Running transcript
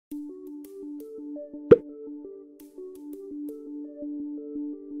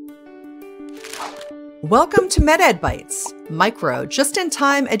Welcome to MedEd Bytes, micro,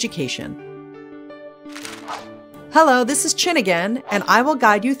 just-in-time education. Hello, this is Chin again, and I will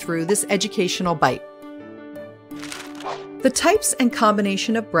guide you through this educational bite. The types and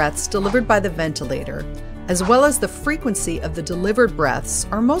combination of breaths delivered by the ventilator, as well as the frequency of the delivered breaths,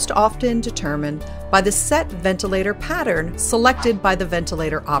 are most often determined by the set ventilator pattern selected by the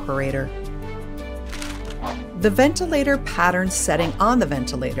ventilator operator. The ventilator pattern setting on the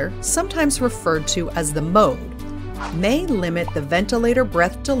ventilator, sometimes referred to as the mode, may limit the ventilator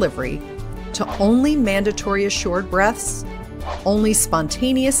breath delivery to only mandatory assured breaths, only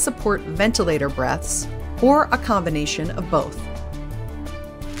spontaneous support ventilator breaths, or a combination of both.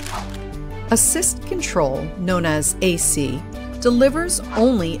 Assist control, known as AC, delivers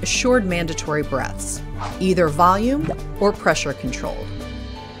only assured mandatory breaths, either volume or pressure controlled.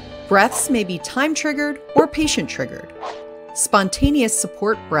 Breaths may be time-triggered or patient-triggered. Spontaneous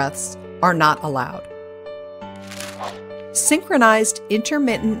support breaths are not allowed. Synchronized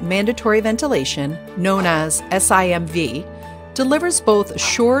intermittent mandatory ventilation, known as SIMV, delivers both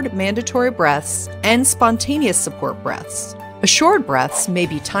assured mandatory breaths and spontaneous support breaths. Assured breaths may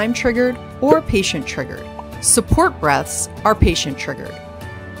be time-triggered or patient-triggered. Support breaths are patient-triggered.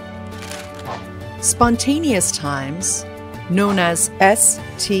 Spontaneous times, known as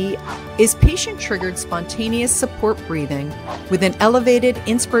ST, is patient-triggered spontaneous support breathing with an elevated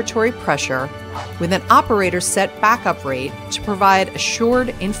inspiratory pressure with an operator set backup rate to provide assured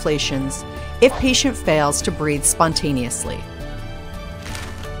inflations if patient fails to breathe spontaneously.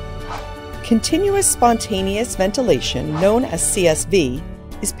 Continuous spontaneous ventilation, known as CSV,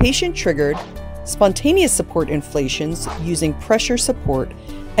 is patient-triggered spontaneous support inflations using pressure support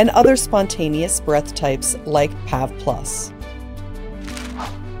and other spontaneous breath types like PAV+.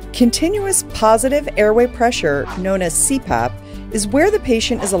 Continuous positive airway pressure, known as CPAP, is where the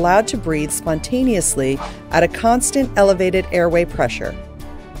patient is allowed to breathe spontaneously at a constant elevated airway pressure.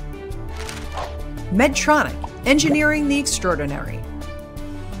 Medtronic, engineering the extraordinary.